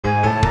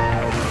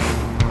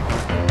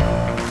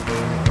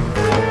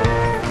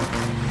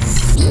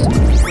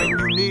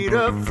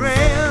a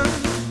friend,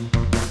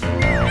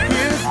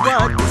 here's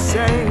what to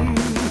say.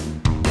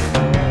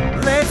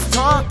 Let's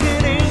talk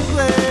in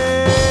English,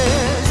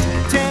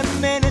 10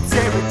 minutes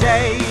every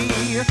day.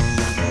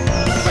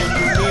 When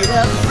you need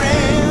a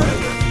friend,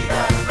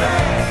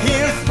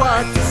 here's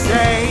what to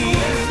say.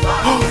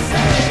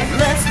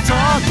 Let's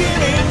talk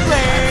in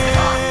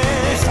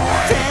English,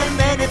 10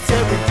 minutes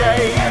every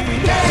day.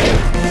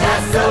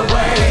 That's the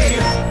way.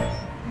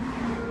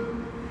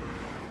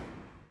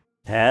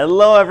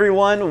 Hello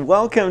everyone,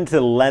 welcome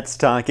to Let's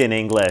Talk in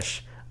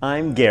English.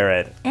 I'm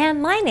Garrett.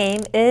 And my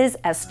name is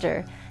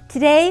Esther.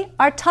 Today,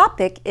 our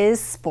topic is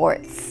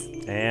sports.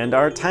 And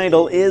our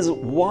title is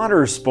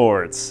Water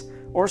Sports,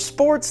 or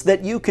sports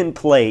that you can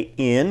play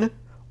in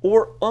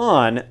or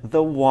on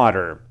the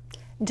water.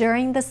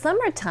 During the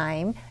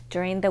summertime,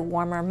 during the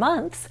warmer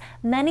months,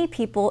 many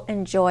people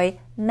enjoy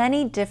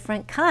many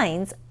different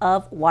kinds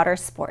of water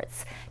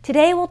sports.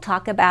 Today we'll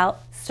talk about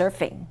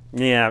surfing.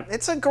 Yeah,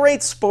 it's a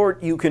great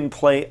sport you can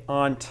play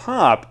on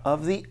top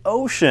of the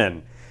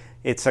ocean.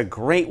 It's a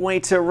great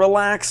way to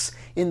relax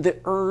in the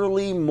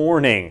early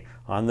morning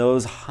on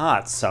those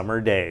hot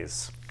summer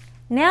days.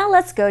 Now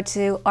let's go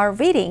to our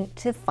reading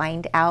to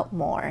find out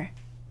more.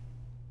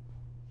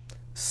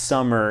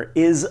 Summer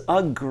is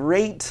a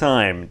great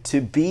time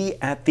to be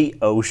at the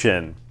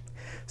ocean.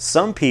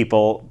 Some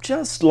people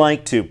just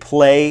like to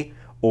play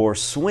or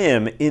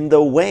swim in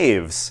the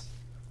waves.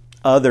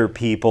 Other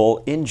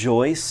people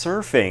enjoy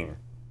surfing.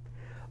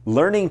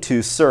 Learning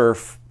to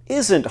surf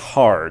isn't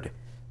hard,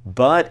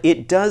 but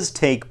it does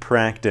take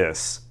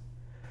practice.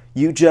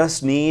 You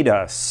just need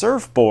a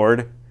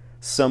surfboard,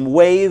 some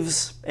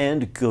waves,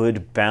 and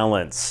good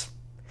balance.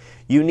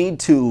 You need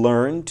to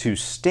learn to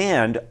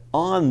stand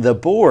on the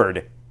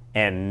board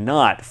and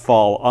not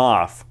fall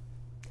off.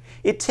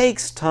 It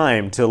takes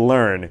time to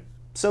learn,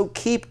 so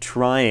keep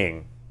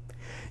trying.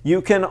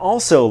 You can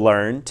also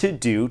learn to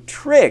do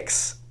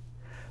tricks.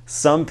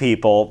 Some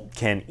people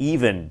can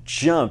even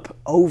jump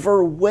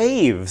over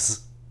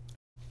waves.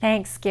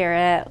 Thanks,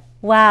 Garrett.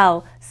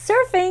 Wow,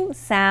 surfing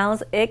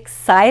sounds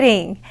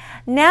exciting.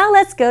 Now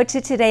let's go to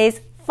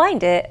today's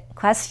Find It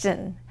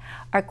question.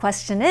 Our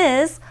question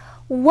is,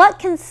 what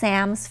can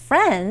Sam's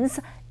friends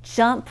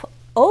jump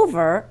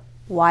over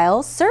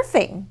while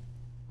surfing?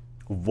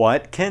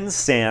 What can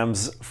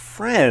Sam's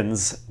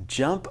friends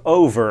jump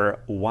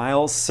over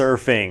while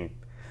surfing?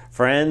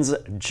 Friends,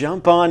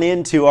 jump on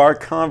into our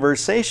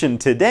conversation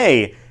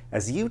today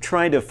as you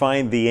try to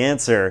find the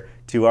answer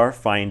to our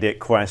Find It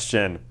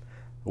question.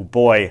 Oh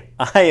boy,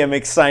 I am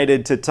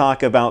excited to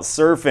talk about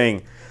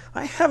surfing.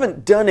 I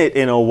haven't done it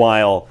in a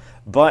while,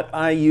 but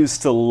I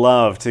used to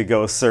love to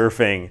go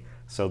surfing,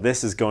 so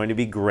this is going to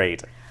be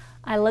great.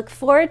 I look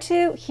forward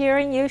to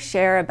hearing you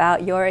share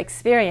about your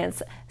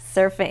experience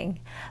surfing.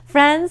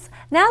 Friends,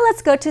 now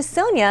let's go to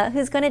Sonia,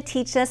 who's going to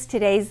teach us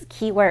today's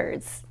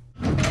keywords.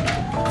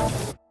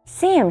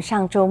 Sam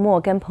上周末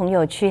跟朋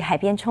友去海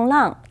边冲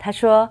浪，他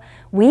说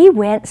We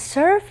went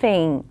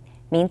surfing。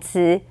名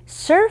词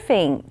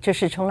surfing 就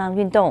是冲浪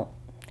运动。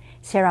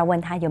Sarah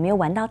问他有没有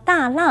玩到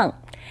大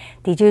浪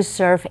Did you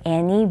surf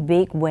any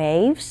big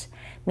waves？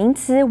 名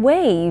词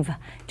wave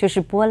就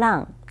是波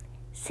浪。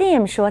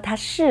Sam 说他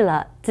试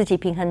了，自己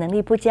平衡能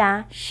力不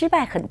佳，失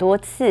败很多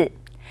次。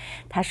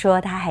他说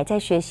他还在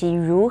学习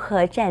如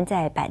何站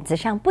在板子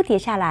上不跌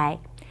下来。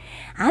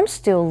I'm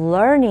still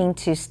learning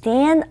to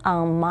stand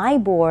on my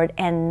board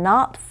and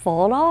not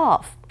fall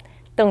off。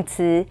动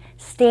词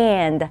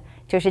stand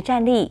就是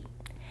站立。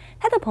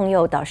他的朋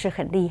友倒是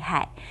很厉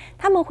害，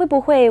他们会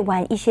不会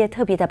玩一些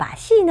特别的把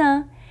戏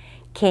呢？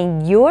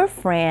 Can your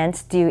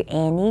friends do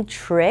any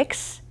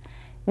tricks？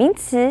 名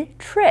词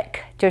trick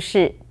就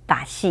是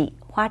把戏、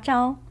花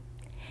招。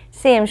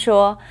Sam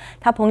说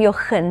他朋友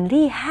很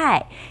厉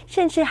害，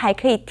甚至还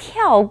可以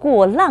跳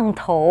过浪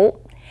头。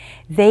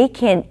They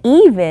can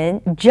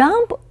even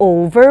jump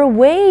over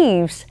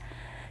waves。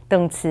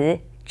动词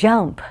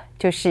jump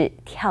就是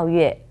跳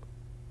跃。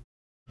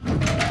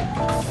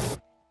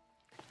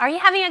Are you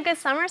having a good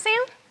summer, Sam?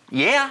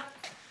 Yeah.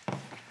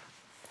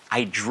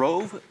 I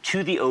drove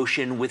to the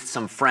ocean with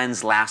some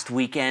friends last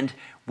weekend.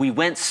 We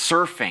went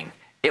surfing.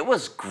 It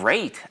was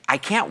great. I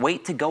can't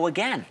wait to go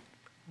again.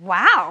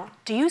 Wow.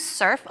 Do you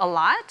surf a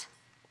lot?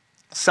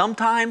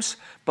 Sometimes,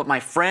 but my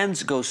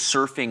friends go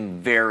surfing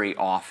very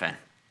often.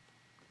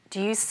 Do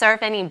you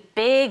surf any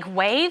big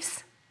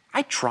waves?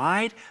 I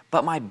tried,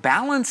 but my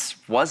balance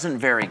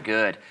wasn't very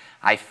good.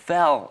 I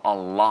fell a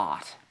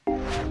lot.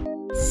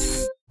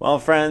 Well,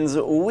 friends,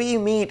 we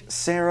meet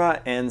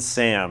Sarah and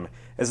Sam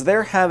as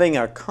they're having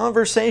a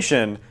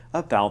conversation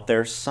about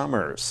their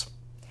summers.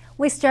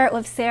 We start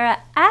with Sarah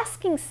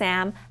asking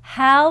Sam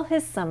how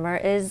his summer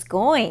is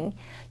going.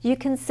 You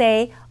can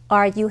say,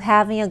 are you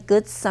having a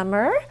good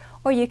summer?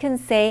 Or you can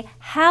say,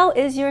 how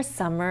is your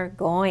summer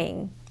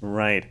going?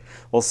 Right.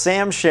 Well,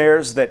 Sam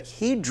shares that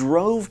he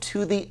drove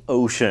to the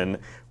ocean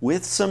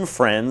with some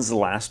friends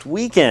last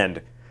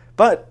weekend.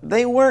 But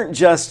they weren't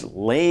just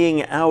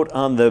laying out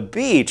on the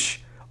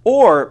beach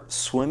or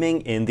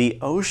swimming in the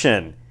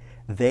ocean.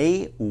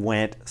 They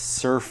went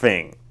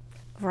surfing.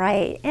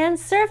 Right, and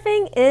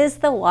surfing is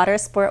the water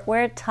sport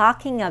we're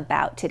talking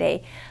about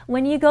today.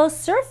 When you go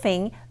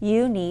surfing,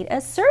 you need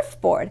a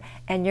surfboard,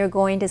 and you're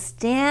going to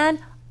stand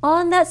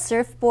on that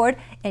surfboard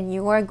and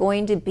you are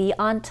going to be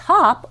on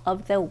top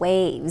of the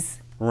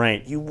waves.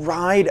 Right, you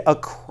ride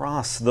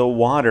across the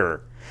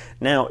water.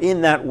 Now,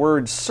 in that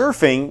word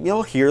surfing,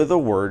 you'll hear the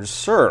word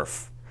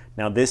surf.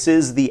 Now, this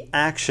is the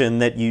action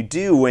that you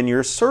do when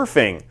you're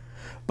surfing.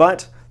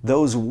 But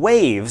those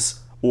waves,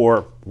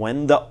 or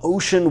when the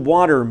ocean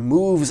water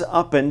moves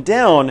up and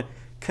down,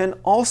 can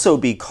also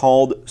be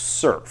called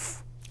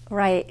surf.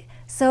 Right,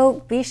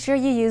 so be sure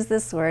you use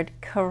this word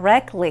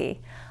correctly.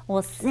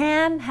 Well,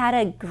 Sam had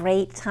a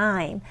great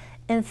time.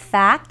 In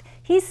fact,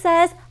 he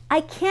says,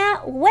 I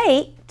can't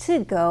wait to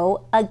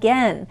go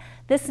again.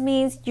 This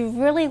means you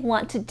really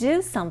want to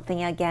do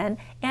something again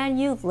and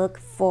you look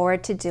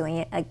forward to doing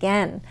it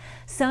again.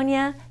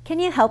 Sonia, can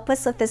you help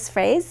us with this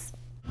phrase?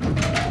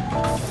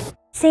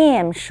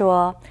 Sam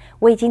说，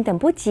我已经等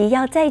不及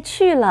要再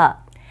去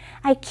了。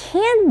I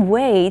can't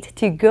wait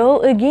to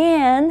go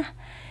again.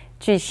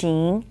 句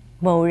型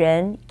某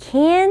人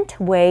can't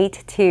wait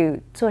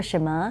to 做什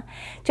么，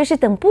就是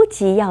等不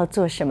及要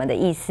做什么的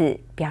意思，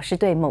表示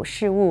对某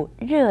事物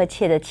热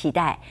切的期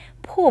待，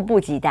迫不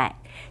及待，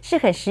是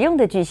很实用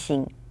的句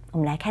型。我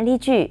们来看例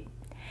句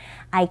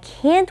 ：I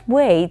can't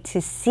wait to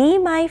see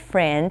my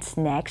friends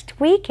next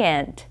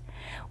weekend.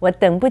 我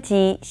等不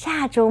及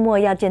下周末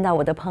要见到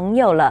我的朋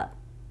友了。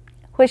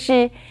或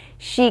是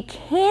She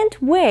can't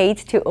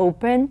wait to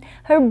open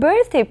her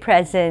birthday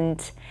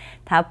present.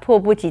 她迫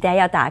不及待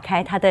要打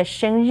开她的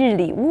生日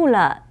礼物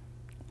了。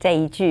再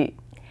一句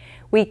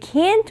We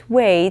can't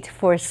wait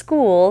for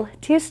school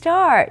to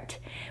start.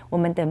 我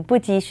们等不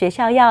及学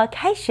校要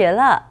开学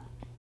了。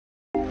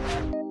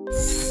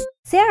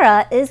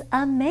Sarah is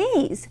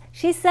amazed.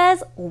 She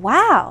says,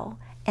 wow,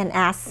 and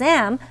asks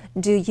Sam,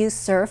 do you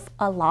surf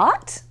a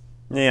lot?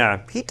 Yeah,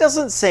 he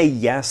doesn't say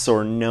yes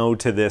or no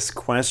to this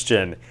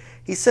question.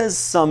 He says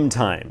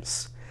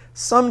sometimes.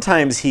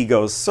 Sometimes he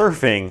goes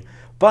surfing,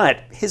 but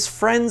his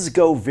friends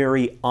go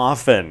very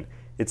often.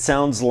 It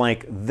sounds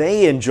like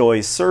they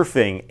enjoy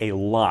surfing a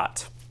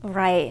lot.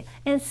 Right,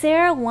 and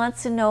Sarah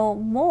wants to know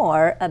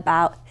more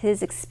about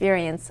his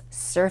experience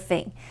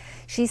surfing.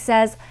 She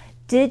says,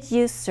 did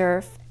you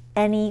surf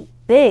any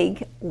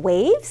big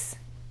waves?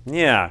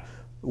 Yeah,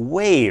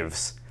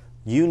 waves.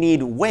 You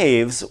need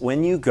waves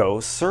when you go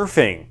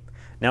surfing.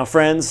 Now,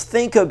 friends,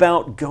 think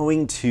about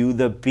going to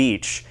the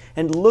beach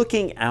and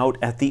looking out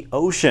at the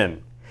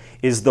ocean.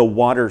 Is the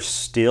water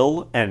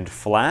still and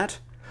flat?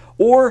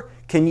 Or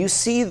can you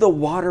see the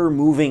water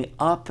moving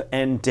up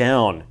and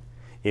down?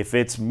 If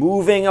it's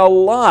moving a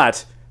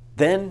lot,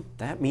 then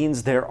that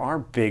means there are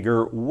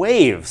bigger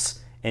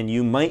waves, and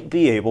you might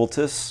be able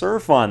to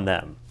surf on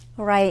them.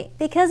 Right,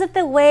 because if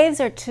the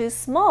waves are too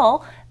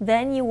small,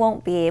 then you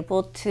won't be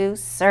able to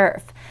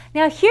surf.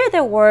 Now here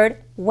the word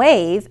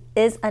wave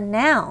is a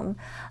noun,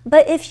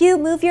 but if you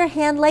move your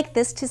hand like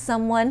this to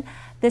someone,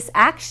 this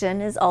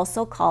action is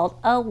also called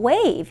a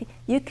wave.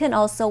 You can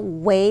also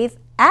wave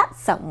at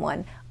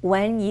someone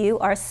when you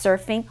are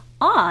surfing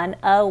on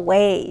a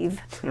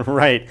wave.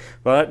 Right,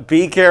 but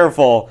be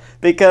careful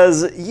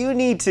because you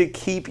need to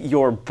keep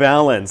your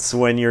balance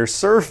when you're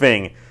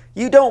surfing.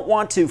 You don't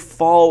want to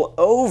fall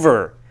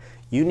over.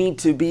 You need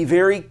to be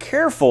very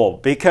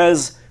careful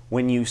because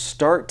when you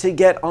start to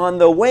get on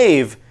the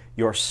wave,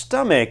 your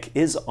stomach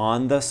is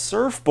on the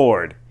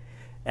surfboard.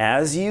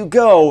 As you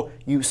go,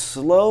 you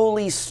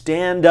slowly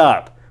stand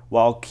up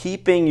while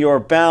keeping your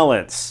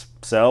balance.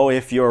 So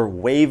if you're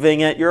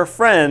waving at your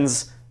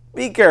friends,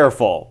 be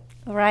careful.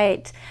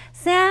 Right.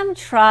 Sam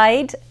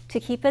tried to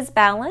keep his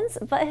balance,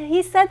 but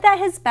he said that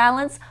his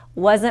balance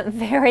wasn't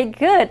very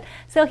good,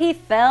 so he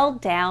fell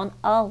down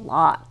a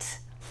lot.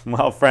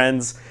 Well,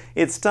 friends,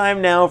 it's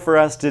time now for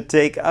us to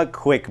take a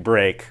quick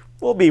break.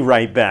 We'll be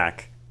right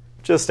back,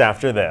 just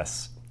after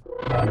this.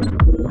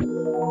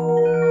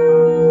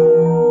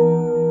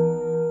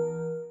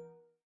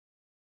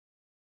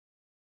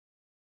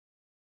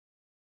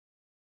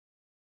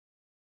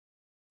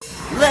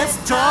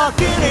 Let's talk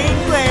in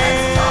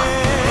English.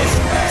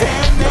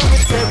 10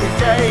 minutes every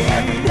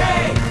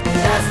day.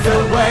 That's the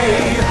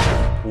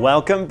way.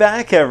 Welcome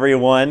back,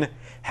 everyone.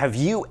 Have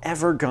you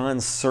ever gone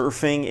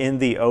surfing in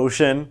the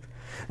ocean?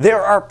 There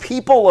are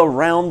people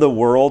around the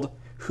world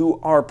who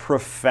are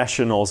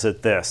professionals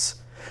at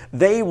this.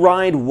 They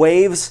ride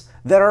waves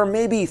that are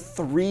maybe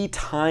 3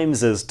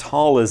 times as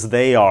tall as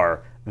they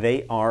are.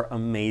 They are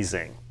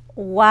amazing.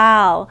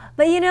 Wow.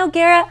 But you know,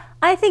 Garrett,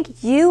 I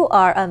think you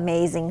are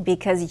amazing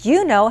because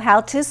you know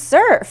how to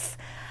surf.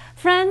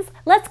 Friends,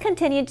 let's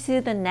continue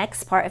to the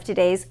next part of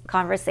today's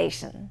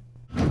conversation.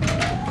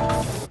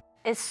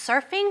 Is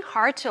surfing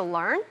hard to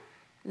learn?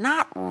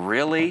 Not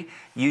really.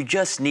 You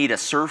just need a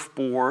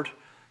surfboard,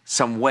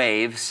 some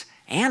waves,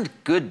 and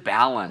good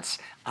balance.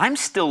 I'm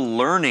still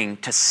learning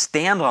to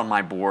stand on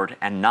my board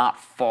and not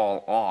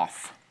fall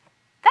off.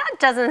 That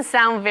doesn't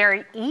sound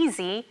very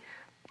easy.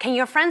 Can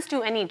your friends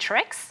do any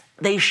tricks?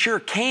 They sure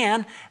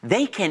can.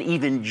 They can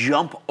even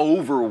jump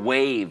over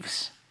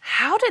waves.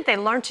 How did they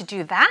learn to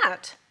do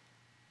that?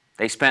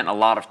 They spent a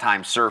lot of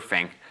time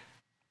surfing.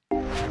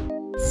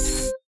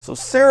 So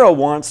Sarah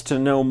wants to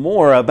know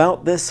more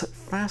about this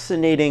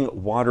fascinating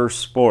water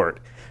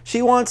sport.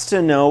 She wants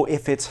to know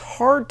if it's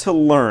hard to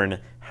learn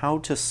how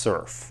to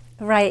surf.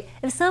 Right.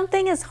 If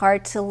something is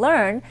hard to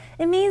learn,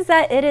 it means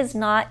that it is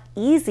not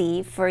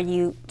easy for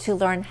you to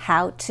learn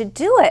how to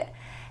do it.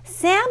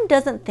 Sam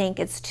doesn't think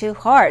it's too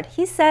hard.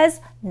 He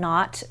says,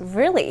 not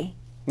really.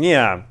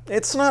 Yeah,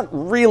 it's not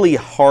really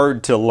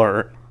hard to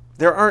learn.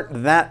 There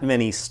aren't that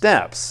many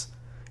steps.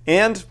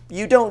 And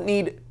you don't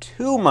need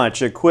too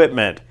much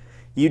equipment.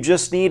 You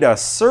just need a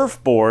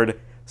surfboard,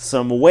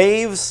 some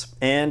waves,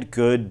 and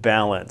good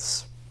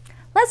balance.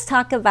 Let's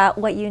talk about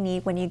what you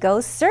need when you go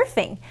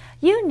surfing.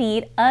 You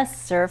need a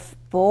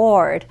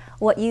surfboard.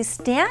 What you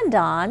stand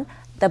on,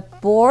 the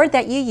board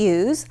that you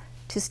use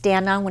to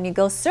stand on when you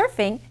go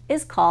surfing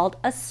is called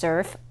a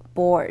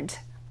surfboard.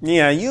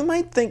 Yeah, you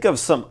might think of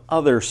some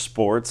other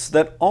sports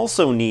that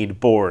also need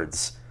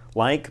boards,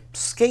 like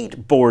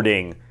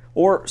skateboarding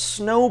or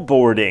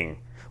snowboarding.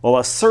 Well,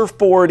 a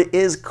surfboard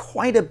is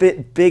quite a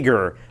bit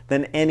bigger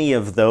than any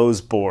of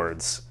those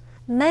boards.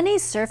 Many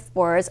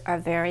surfboards are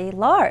very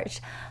large,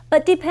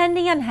 but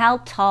depending on how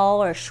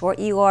tall or short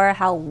you are,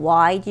 how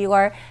wide you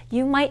are,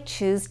 you might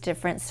choose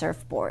different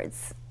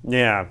surfboards.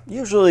 Yeah,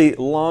 usually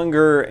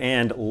longer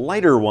and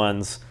lighter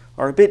ones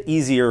are a bit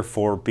easier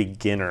for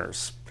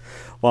beginners.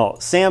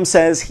 Well, Sam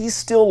says he's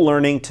still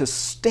learning to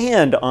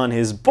stand on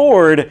his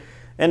board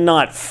and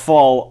not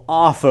fall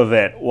off of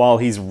it while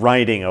he's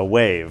riding a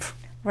wave.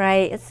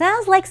 Right. It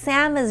sounds like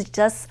Sam is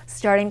just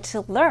starting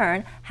to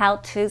learn how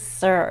to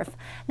surf.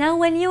 Now,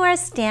 when you are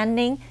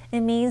standing, it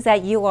means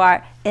that you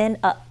are in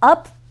an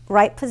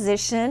upright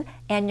position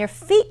and your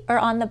feet are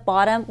on the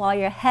bottom while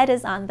your head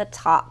is on the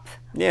top.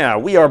 Yeah,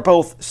 we are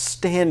both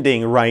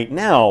standing right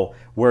now.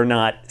 We're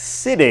not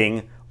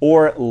sitting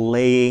or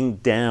laying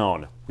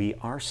down. We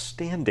are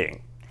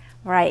standing.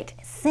 Right.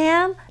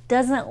 Sam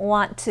doesn't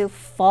want to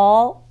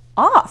fall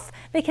off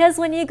because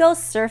when you go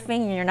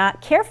surfing and you're not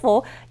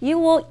careful, you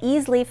will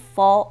easily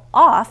fall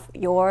off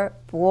your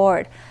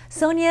board.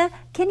 Sonia,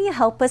 can you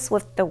help us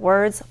with the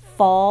words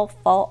fall,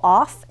 fall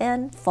off,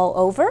 and fall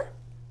over?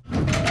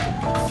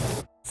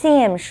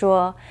 Sam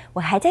说：“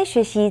我还在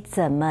学习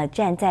怎么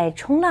站在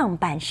冲浪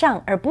板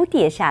上而不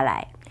跌下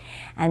来。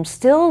I'm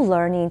still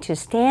learning to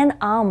stand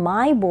on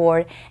my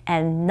board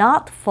and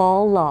not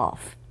fall off。”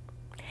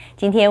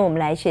今天我们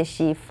来学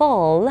习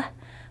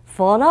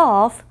fall、fall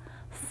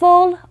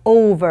off、fall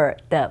over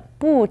的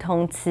不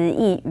同词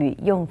义与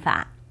用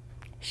法。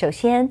首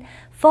先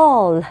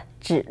 ，fall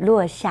指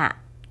落下。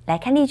来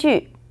看例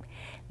句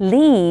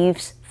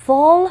 ：Leaves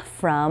fall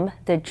from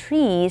the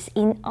trees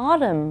in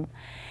autumn。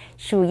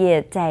树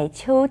叶在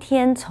秋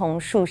天从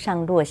树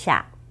上落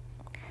下。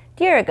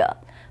第二个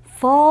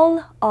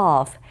 ，fall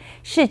off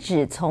是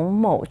指从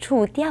某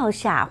处掉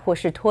下或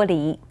是脱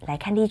离。来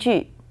看例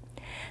句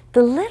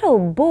 ：The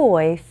little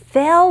boy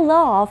fell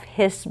off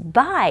his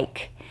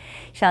bike。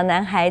小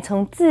男孩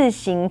从自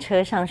行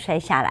车上摔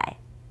下来。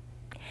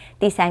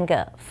第三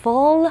个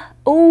fall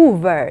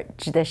over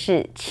指的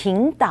是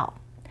倾倒。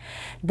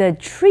The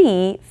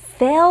tree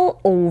fell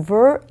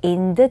over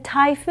in the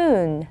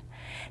typhoon。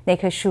那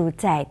棵树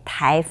在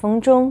台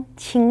风中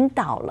倾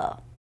倒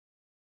了。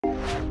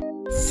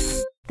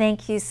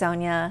Thank you,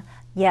 Sonia.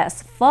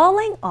 Yes,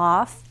 falling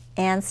off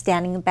and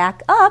standing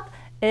back up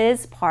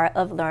is part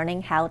of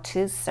learning how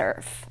to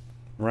surf.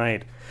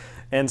 Right.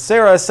 And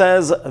Sarah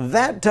says,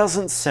 that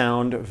doesn't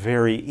sound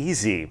very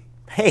easy.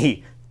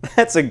 Hey,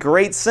 that's a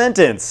great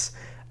sentence.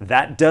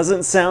 That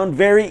doesn't sound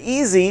very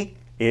easy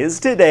is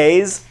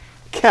today's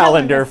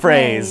calendar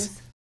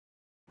phrase.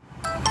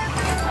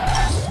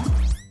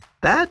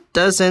 That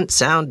doesn't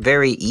sound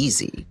very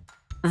easy.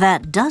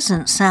 That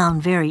doesn't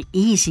sound very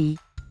easy.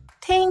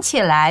 听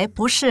起来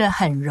不是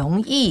很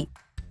容易。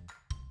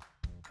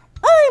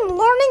I'm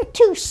learning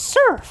to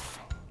surf.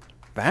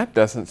 That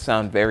doesn't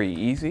sound very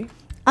easy.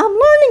 I'm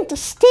learning to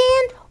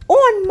stand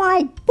on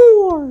my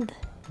board.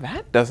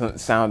 That doesn't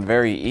sound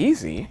very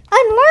easy.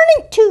 I'm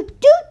learning to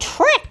do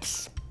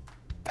tricks.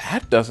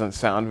 That doesn't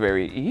sound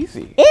very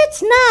easy.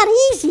 It's not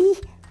easy.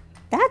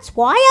 That's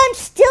why I'm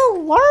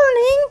still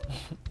learning.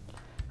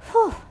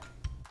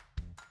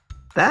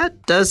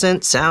 That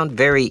doesn't sound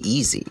very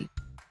easy.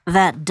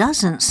 That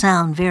doesn't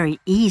sound very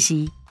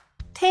easy.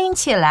 听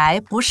起来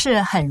不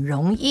是很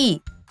容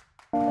易。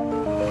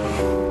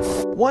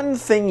One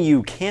thing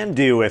you can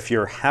do if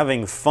you're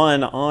having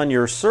fun on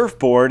your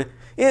surfboard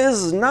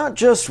is not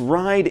just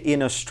ride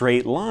in a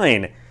straight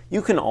line.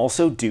 You can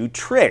also do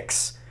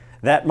tricks.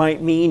 That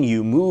might mean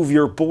you move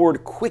your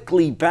board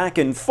quickly back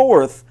and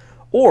forth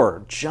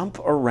or jump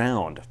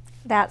around.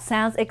 That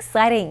sounds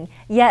exciting.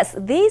 Yes,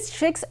 these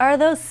tricks are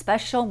those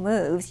special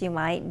moves you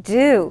might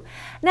do.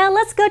 Now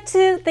let's go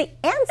to the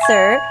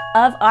answer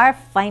of our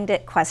Find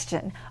It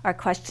question. Our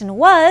question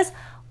was,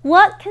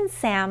 what can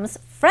Sam's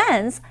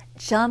friends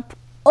jump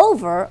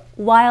over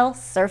while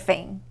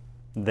surfing?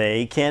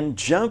 They can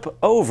jump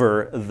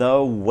over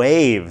the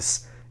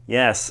waves.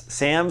 Yes,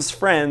 Sam's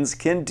friends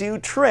can do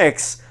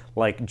tricks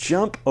like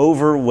jump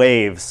over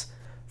waves.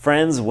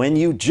 Friends, when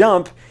you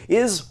jump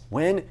is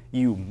when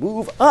you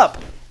move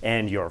up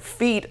and your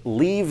feet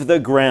leave the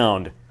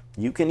ground.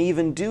 You can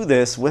even do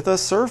this with a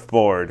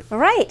surfboard.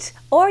 Right,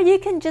 or you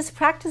can just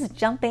practice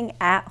jumping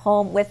at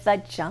home with a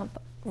jump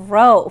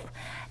rope.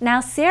 Now,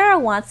 Sarah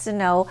wants to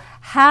know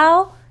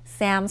how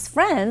Sam's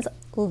friends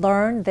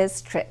learned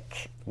this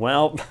trick.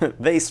 Well,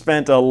 they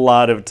spent a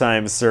lot of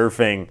time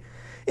surfing.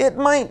 It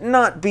might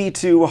not be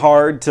too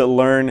hard to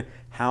learn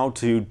how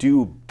to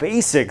do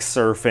basic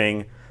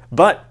surfing,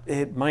 but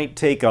it might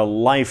take a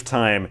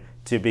lifetime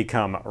to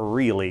become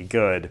really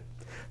good.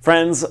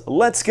 Friends,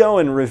 let's go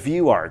and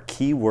review our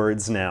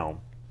keywords now.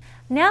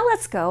 Now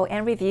let's go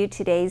and review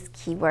today's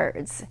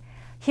keywords.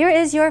 Here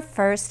is your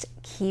first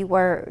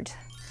keyword.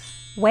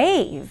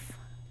 Wave.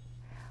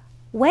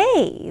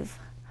 Wave.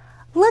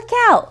 Look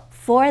out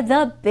for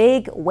the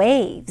big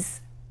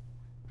waves.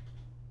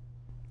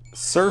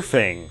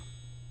 Surfing.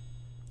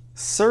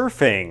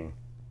 Surfing.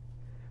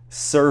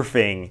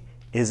 Surfing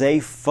is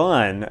a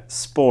fun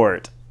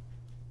sport.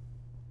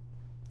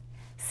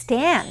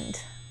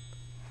 Stand.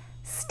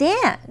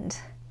 Stand.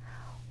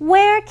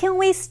 Where can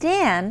we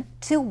stand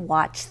to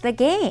watch the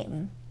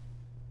game?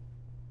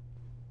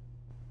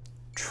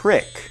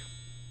 Trick.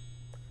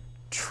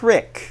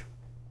 Trick.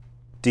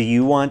 Do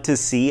you want to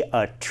see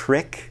a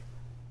trick?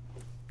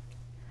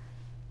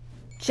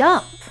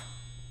 Jump.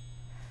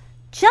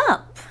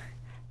 Jump.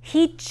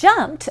 He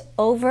jumped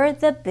over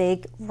the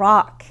big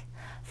rock.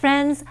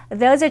 Friends,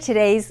 those are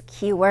today's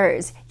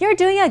keywords. You're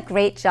doing a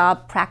great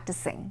job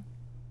practicing.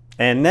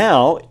 And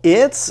now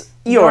it's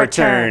your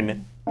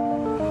turn.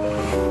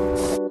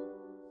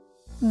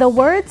 The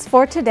words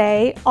for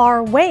today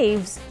are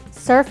waves,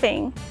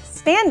 surfing,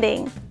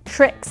 standing,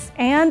 tricks,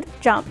 and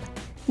jump.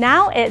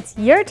 Now it's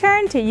your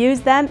turn to use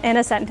them in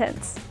a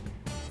sentence.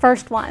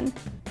 First one,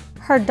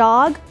 her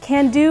dog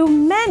can do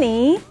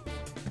many.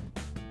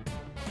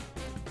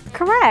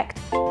 Correct.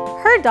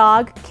 Her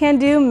dog can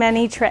do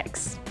many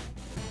tricks.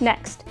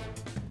 Next,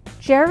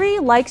 Jerry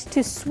likes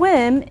to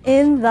swim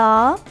in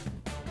the...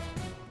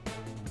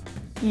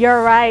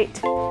 You're right.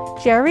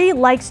 Jerry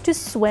likes to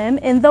swim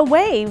in the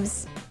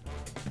waves.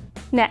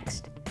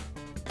 Next,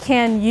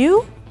 can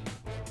you?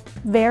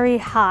 Very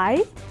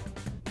high.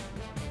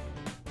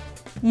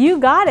 You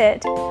got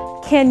it.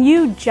 Can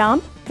you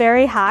jump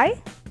very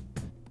high?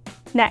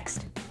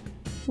 Next,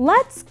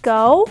 let's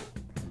go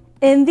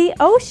in the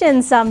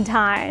ocean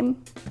sometime.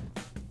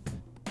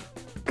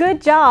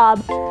 Good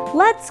job.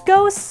 Let's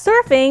go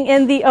surfing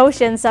in the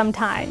ocean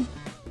sometime.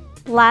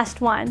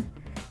 Last one.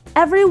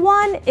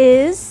 Everyone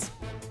is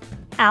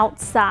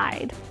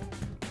outside.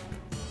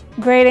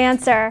 Great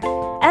answer.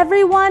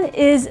 Everyone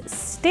is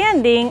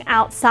standing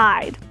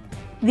outside.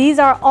 These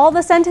are all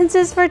the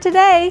sentences for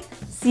today.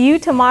 See you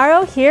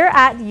tomorrow here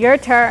at Your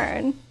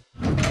Turn.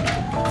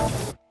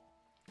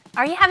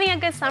 Are you having a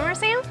good summer,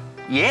 Sam?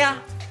 Yeah.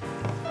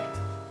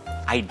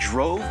 I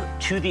drove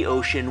to the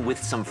ocean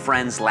with some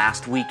friends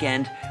last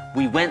weekend.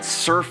 We went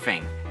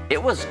surfing.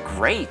 It was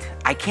great.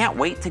 I can't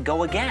wait to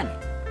go again.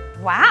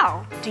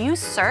 Wow, do you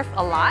surf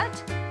a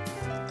lot?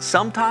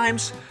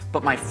 Sometimes,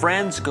 but my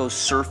friends go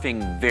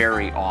surfing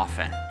very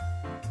often.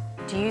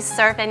 Do you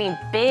surf any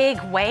big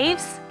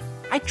waves?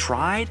 I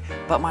tried,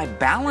 but my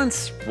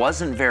balance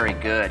wasn't very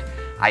good.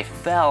 I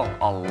fell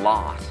a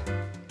lot.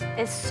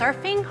 Is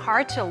surfing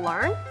hard to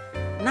learn?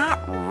 Not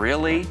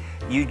really.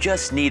 You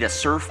just need a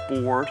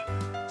surfboard,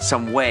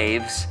 some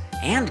waves,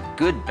 and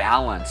good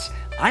balance.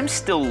 I'm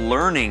still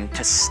learning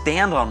to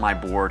stand on my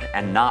board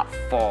and not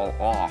fall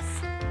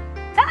off.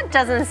 That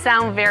doesn't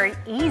sound very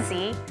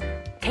easy.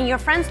 Can your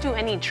friends do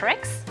any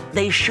tricks?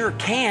 They sure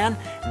can.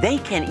 They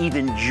can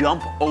even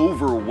jump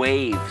over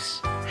waves.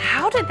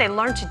 How did they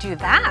learn to do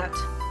that?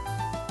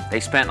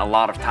 They spent a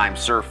lot of time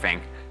surfing.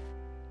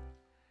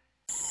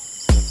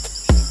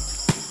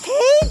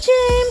 Hey,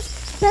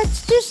 James,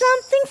 let's do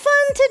something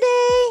fun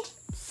today.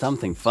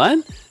 Something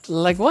fun?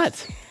 Like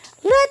what?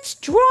 Let's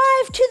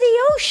drive to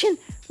the ocean.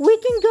 We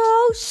can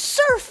go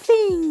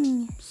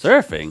surfing.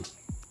 Surfing?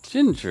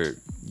 Ginger,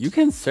 you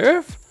can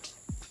surf?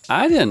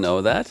 I didn't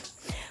know that.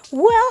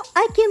 Well,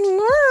 I can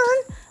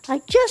learn.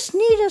 I just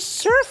need a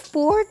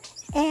surfboard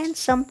and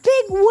some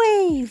big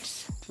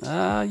waves.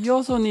 You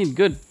also need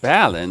good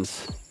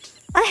balance.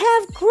 I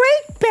have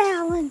great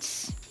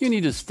balance. You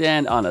need to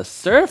stand on a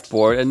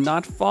surfboard and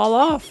not fall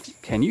off.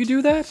 Can you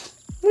do that?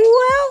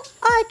 Well,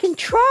 I can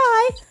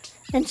try,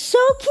 and so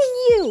can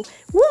you.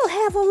 We'll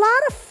have a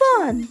lot of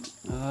fun.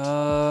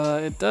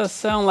 It does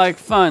sound like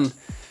fun.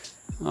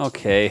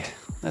 Okay,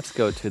 let's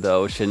go to the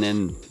ocean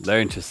and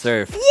learn to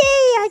surf. Yay,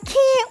 I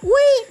can't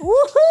wait.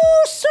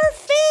 Woohoo,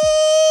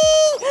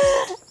 surfing!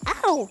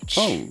 Ouch.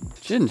 Oh,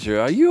 Ginger,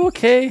 are you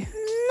okay?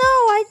 No,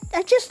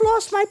 I just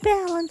lost my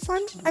balance.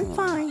 I'm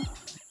fine.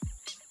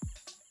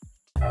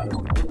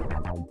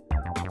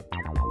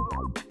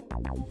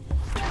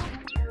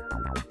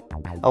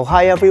 Oh,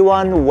 hi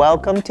everyone.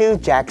 Welcome to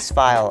Jack's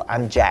File.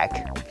 I'm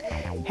Jack.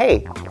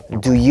 Hey,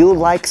 do you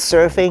like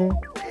surfing?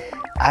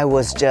 I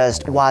was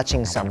just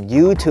watching some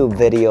YouTube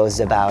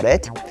videos about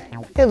it.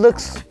 It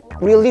looks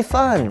really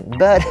fun,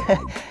 but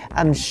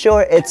I'm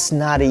sure it's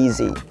not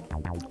easy.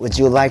 Would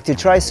you like to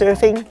try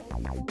surfing?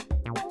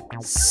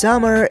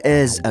 Summer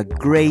is a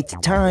great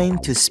time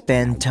to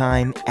spend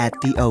time at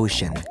the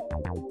ocean.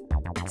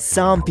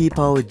 Some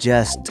people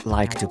just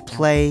like to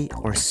play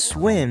or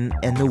swim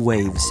in the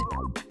waves.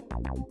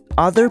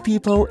 Other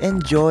people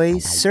enjoy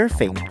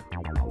surfing.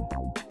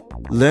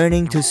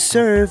 Learning to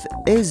surf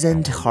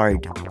isn't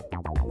hard,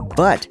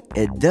 but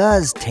it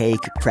does take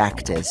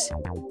practice.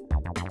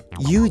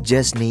 You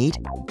just need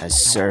a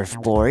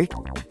surfboard,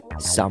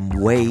 some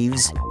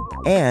waves,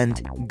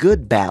 and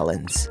good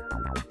balance.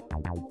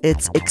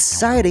 It's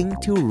exciting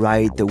to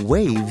ride the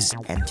waves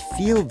and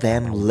feel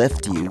them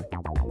lift you.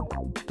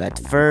 But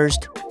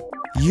first,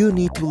 you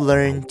need to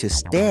learn to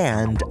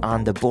stand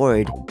on the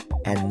board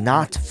and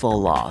not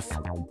fall off.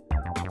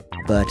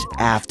 But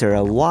after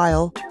a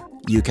while,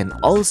 you can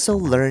also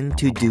learn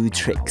to do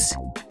tricks.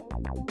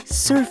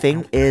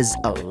 Surfing is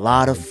a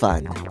lot of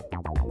fun.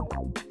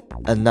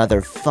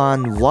 Another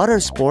fun water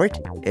sport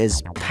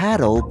is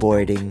paddle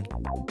boarding.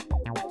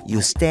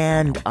 You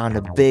stand on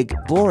a big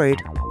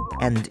board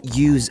and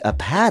use a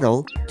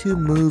paddle to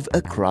move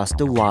across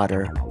the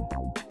water.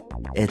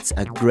 It's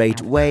a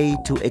great way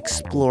to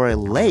explore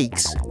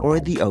lakes or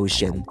the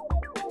ocean.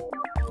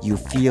 You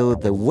feel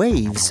the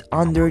waves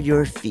under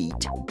your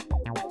feet.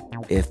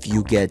 If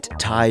you get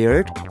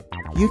tired,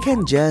 you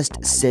can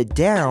just sit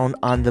down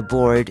on the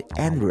board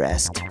and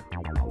rest.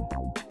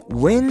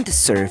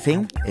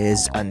 Windsurfing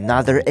is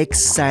another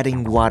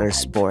exciting water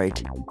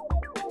sport.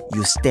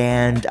 You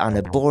stand on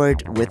a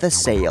board with a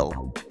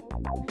sail.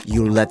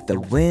 You let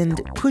the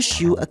wind push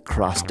you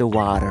across the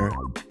water.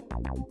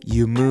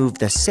 You move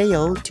the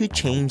sail to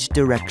change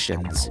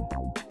directions.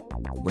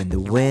 When the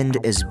wind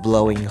is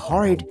blowing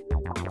hard,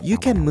 you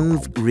can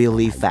move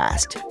really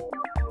fast.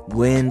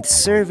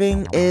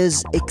 Windsurfing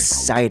is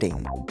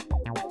exciting.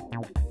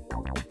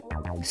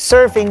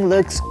 Surfing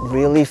looks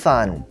really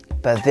fun,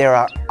 but there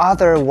are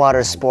other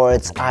water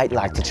sports I'd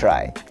like to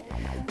try.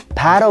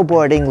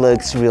 Paddleboarding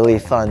looks really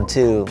fun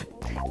too.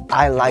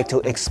 I like to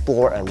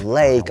explore a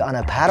lake on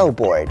a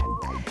paddleboard.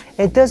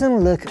 It doesn't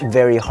look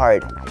very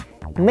hard.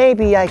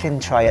 Maybe I can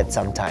try it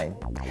sometime.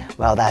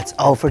 Well, that's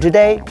all for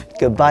today.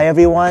 Goodbye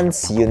everyone.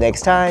 See you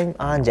next time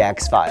on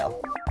Jack's File.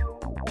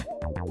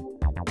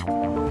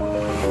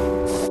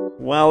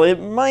 Well, it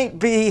might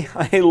be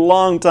a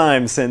long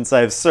time since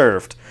I've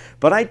surfed,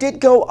 but I did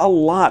go a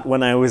lot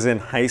when I was in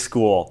high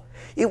school.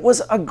 It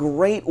was a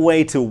great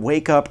way to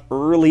wake up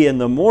early in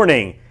the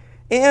morning,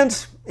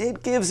 and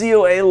it gives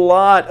you a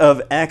lot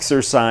of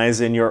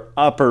exercise in your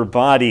upper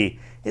body.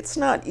 It's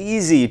not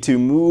easy to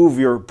move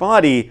your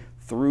body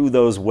through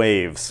those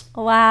waves.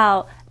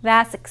 Wow,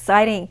 that's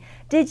exciting.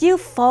 Did you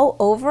fall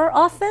over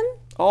often?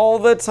 All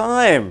the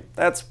time.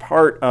 That's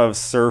part of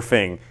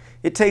surfing.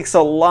 It takes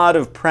a lot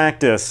of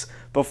practice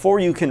before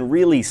you can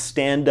really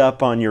stand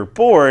up on your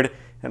board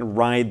and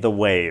ride the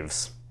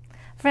waves.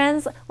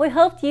 Friends, we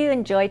hope you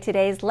enjoyed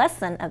today's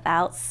lesson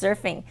about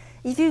surfing.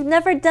 If you've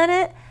never done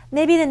it,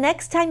 maybe the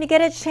next time you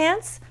get a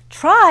chance,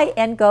 try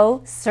and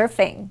go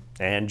surfing.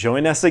 And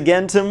join us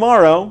again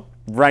tomorrow,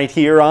 right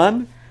here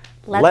on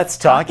Let's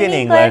Talk in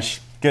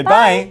English. Goodbye.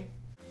 Bye.